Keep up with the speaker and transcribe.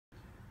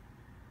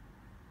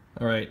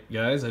Alright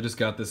guys, I just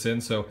got this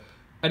in, so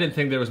I didn't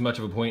think there was much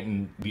of a point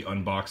in the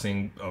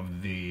unboxing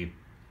of the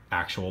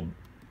actual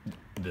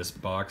this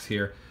box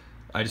here.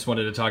 I just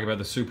wanted to talk about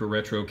the Super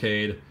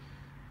Retro-cade.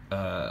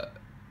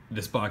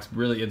 This box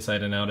really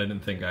inside and out. I didn't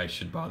think I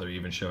should bother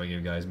even showing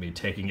you guys me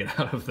taking it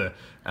out of the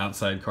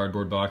outside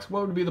cardboard box.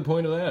 What would be the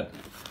point of that?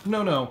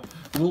 No.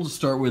 We'll just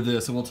start with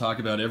this and we'll talk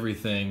about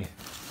everything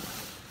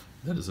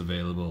that is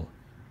available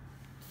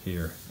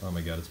here. Oh my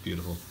god, it's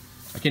beautiful.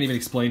 I can't even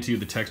explain to you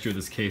the texture of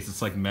this case.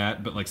 It's like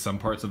matte, but like some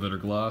parts of it are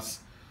gloss.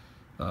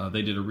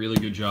 They did a really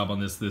good job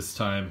on this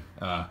time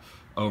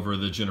over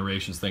the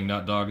Generations thing.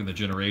 Not dogging the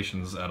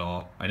Generations at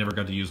all. I never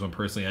got to use one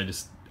personally.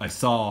 I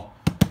saw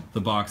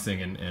the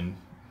boxing and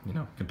you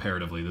know,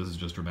 comparatively, this is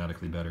just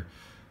dramatically better.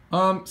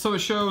 So it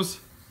shows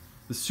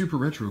the Super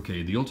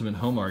Retro-cade, the ultimate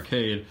home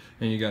arcade,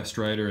 and you got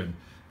Strider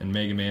and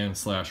Mega Man /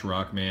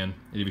 Rockman.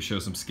 It even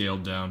shows some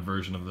scaled down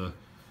version of the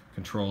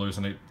controllers,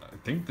 and I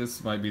think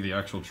this might be the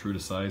actual true to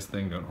size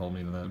thing. Don't hold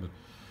me to that,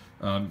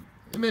 but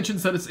it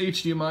mentions that it's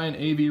HDMI and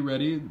AV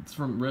ready. It's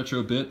from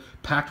Retrobit,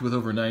 packed with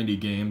over 90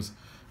 games.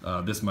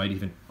 This might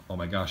even, oh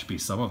my gosh, be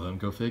some of them.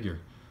 Go figure.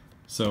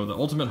 So the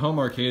ultimate home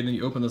arcade, then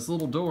you open this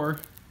little door,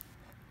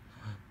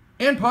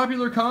 and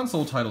popular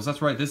console titles.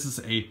 That's right. This is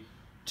a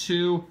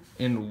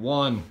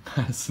 2-in-1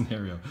 kind of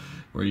scenario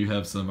where you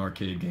have some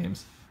arcade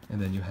games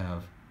and then you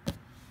have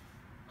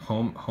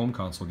home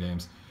console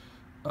games.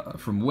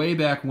 From way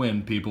back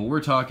when, people, we're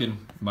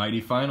talking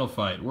Mighty Final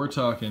Fight, we're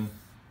talking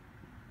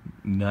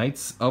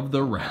Knights of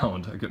the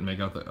Round. I couldn't make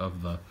out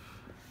of the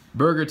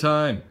Burger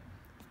Time.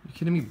 You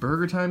kidding me?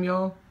 Burger Time,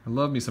 y'all? I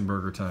love me some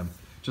Burger Time.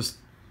 Just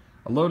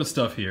a load of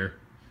stuff here.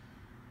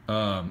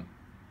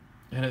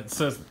 And it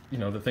says, you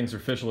know, the things are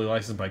officially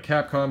licensed by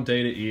Capcom,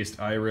 Data East,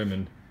 Irem,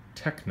 and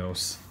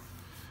Technos.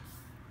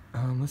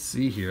 Let's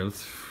see here.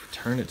 Let's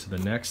turn it to the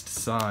next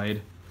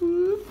side.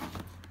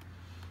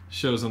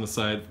 Shows on the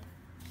side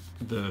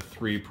the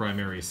three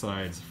primary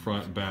sides,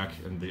 front, back,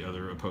 and the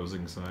other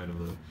opposing side of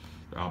the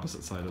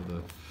opposite side of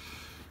the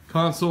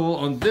console.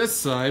 On this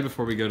side,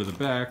 before we go to the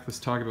back, let's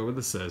talk about what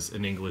this says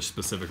in English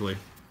specifically.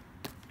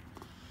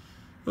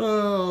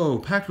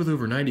 Oh, packed with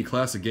over 90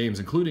 classic games,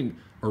 including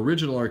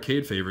original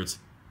arcade favorites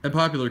and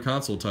popular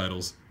console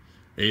titles.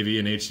 AV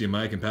and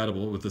HDMI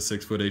compatible with the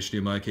 6-foot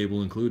HDMI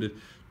cable included.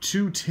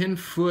 2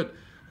 10-foot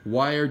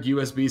wired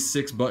USB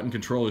 6-button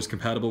controllers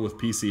compatible with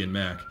PC and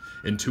Mac.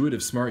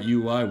 Intuitive smart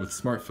UI with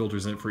smart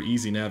filters in it for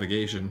easy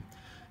navigation.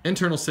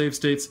 Internal save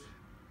states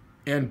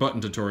and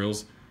button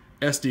tutorials.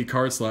 SD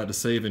card slot to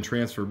save and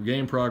transfer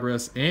game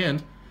progress.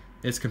 And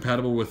it's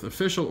compatible with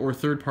official or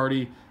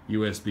third-party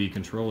USB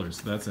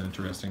controllers. That's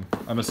interesting.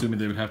 I'm assuming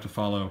they would have to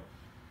follow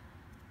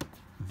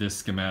this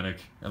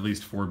schematic, at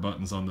least 4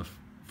 buttons on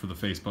for the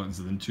face buttons,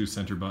 and then 2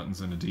 center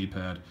buttons and a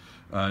D-pad.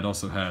 It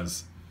also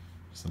has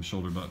some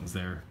shoulder buttons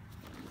there.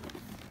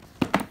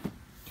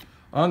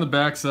 On the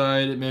back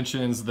side, it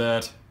mentions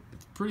that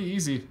it's pretty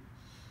easy.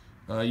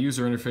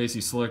 User interface, you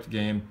select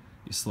game,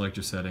 you select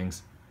your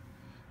settings,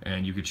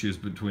 and you could choose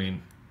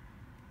between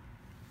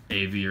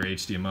AV or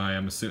HDMI.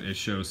 I'm assuming it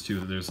shows too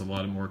that there's a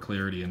lot more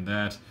clarity in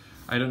that.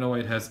 I don't know why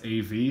it has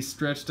AV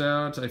stretched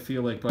out. I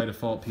feel like by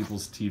default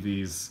people's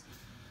TVs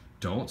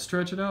don't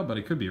stretch it out, but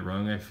I could be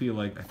wrong. I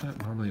thought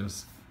normally it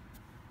was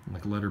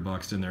like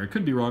letterboxed in there. It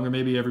could be wrong, or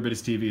maybe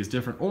everybody's TV is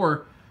different,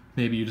 or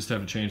maybe you just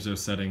have to change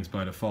those settings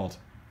by default.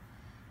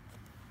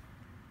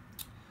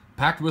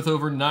 Packed with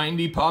over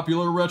 90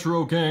 popular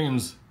retro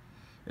games.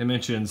 It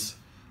mentions,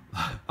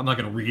 I'm not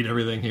going to read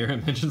everything here,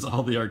 it mentions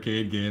all the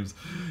arcade games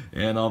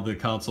and all the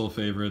console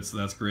favorites.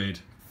 That's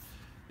great.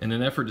 In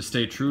an effort to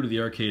stay true to the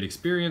arcade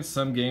experience,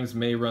 some games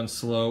may run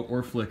slow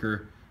or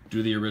flicker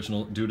due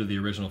to the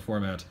original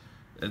format.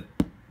 It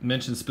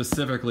mentions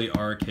specifically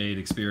arcade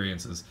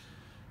experiences.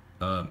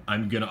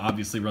 I'm going to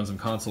obviously run some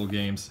console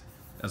games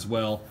as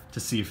well to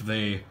see if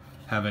they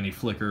have any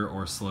flicker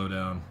or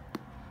slowdown.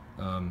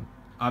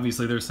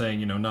 Obviously they're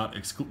saying, you know,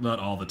 not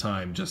all the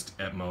time, just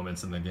at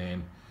moments in the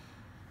game.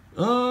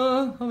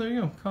 Oh, there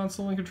you go.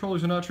 Console and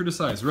controllers are not true to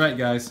size. Right,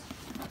 guys.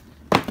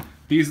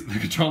 The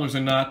controllers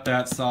are not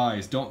that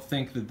size. Don't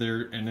think that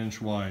they're an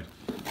inch wide.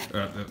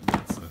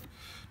 That's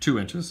 2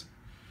 inches.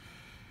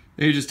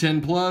 Ages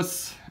 10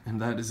 plus,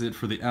 and that is it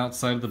for the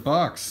outside of the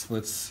box.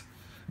 Let's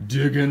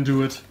dig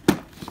into it.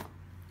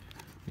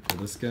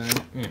 Pull this guy.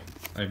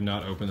 I have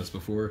not opened this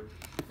before.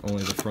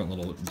 Only the front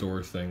little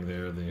door thing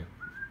there.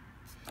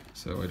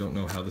 So I don't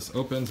know how this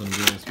opens. I'm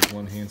doing this with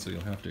one hand, so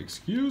you'll have to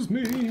excuse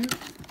me.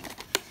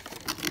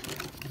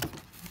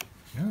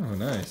 Oh,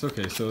 nice.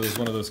 Okay, so there's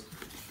one of those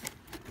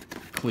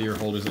clear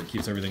holders that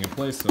keeps everything in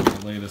place. So I'm going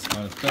to lay this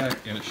on its back,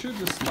 and it should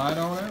just slide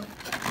on out.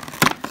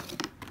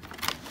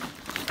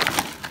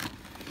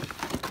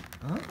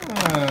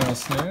 Ah,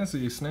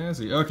 snazzy,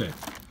 snazzy. Okay.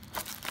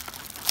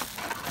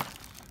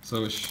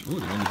 So it's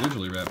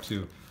individually wrapped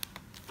too.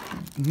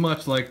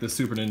 Much like the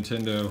Super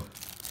Nintendo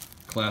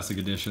Classic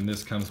Edition,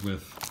 this comes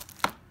with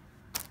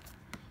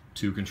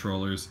 2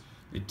 controllers.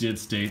 It did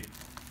state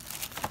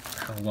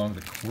how long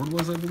the cord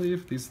was, I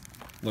believe. These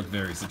look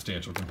very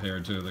substantial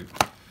compared to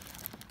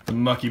the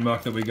mucky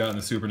muck that we got in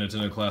the Super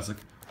Nintendo Classic.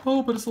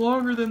 Oh, but it's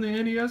longer than the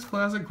NES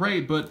Classic.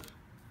 Great, but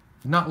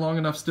not long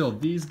enough still.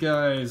 These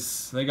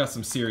guys, they got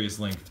some serious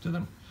length to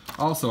them.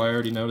 Also, I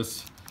already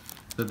noticed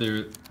that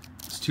there's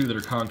two that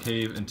are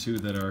concave and two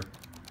that are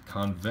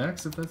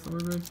convex, if that's the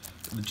word right.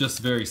 Just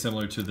very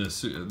similar to the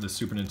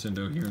Super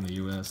Nintendo here in the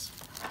US.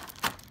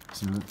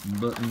 Some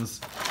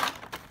buttons.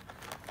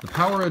 The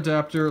power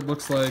adapter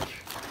looks like,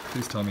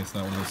 please tell me it's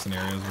not one of those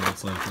scenarios where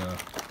it's like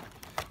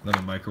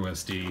another micro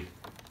SD,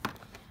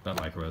 not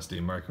micro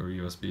SD, micro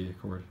USB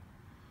cord.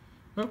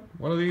 Oh,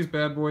 one of these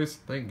bad boys.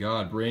 Thank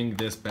God, bring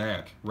this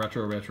back.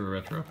 Retro, retro,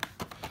 retro.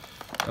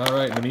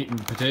 Alright, the meat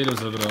and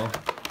potatoes of it all.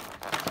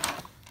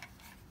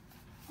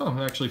 Oh,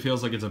 it actually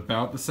feels like it's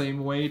about the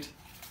same weight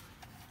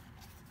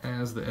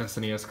as the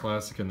SNES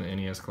Classic and the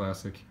NES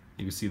Classic.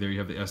 You can see there you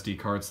have the SD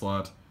card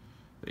slot,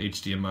 the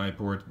HDMI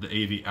port, the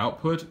AV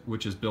output,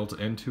 which is built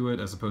into it,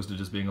 as opposed to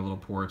just being a little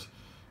port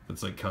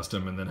that's like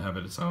custom and then have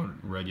its own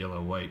regular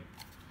white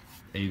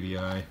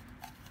AV,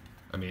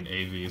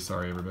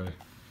 sorry everybody.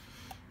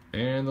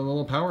 And the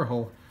little power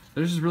hole.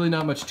 There's just really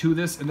not much to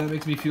this, and that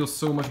makes me feel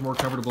so much more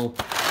comfortable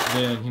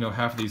than, you know,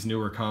 half of these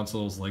newer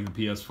consoles like the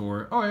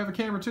PS4. Oh, I have a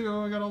camera too.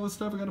 Oh, I got all this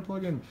stuff I gotta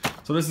plug in.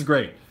 So this is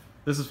great.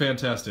 This is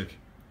fantastic.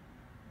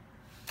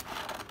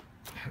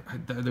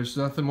 There's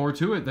nothing more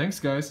to it. Thanks,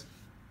 guys.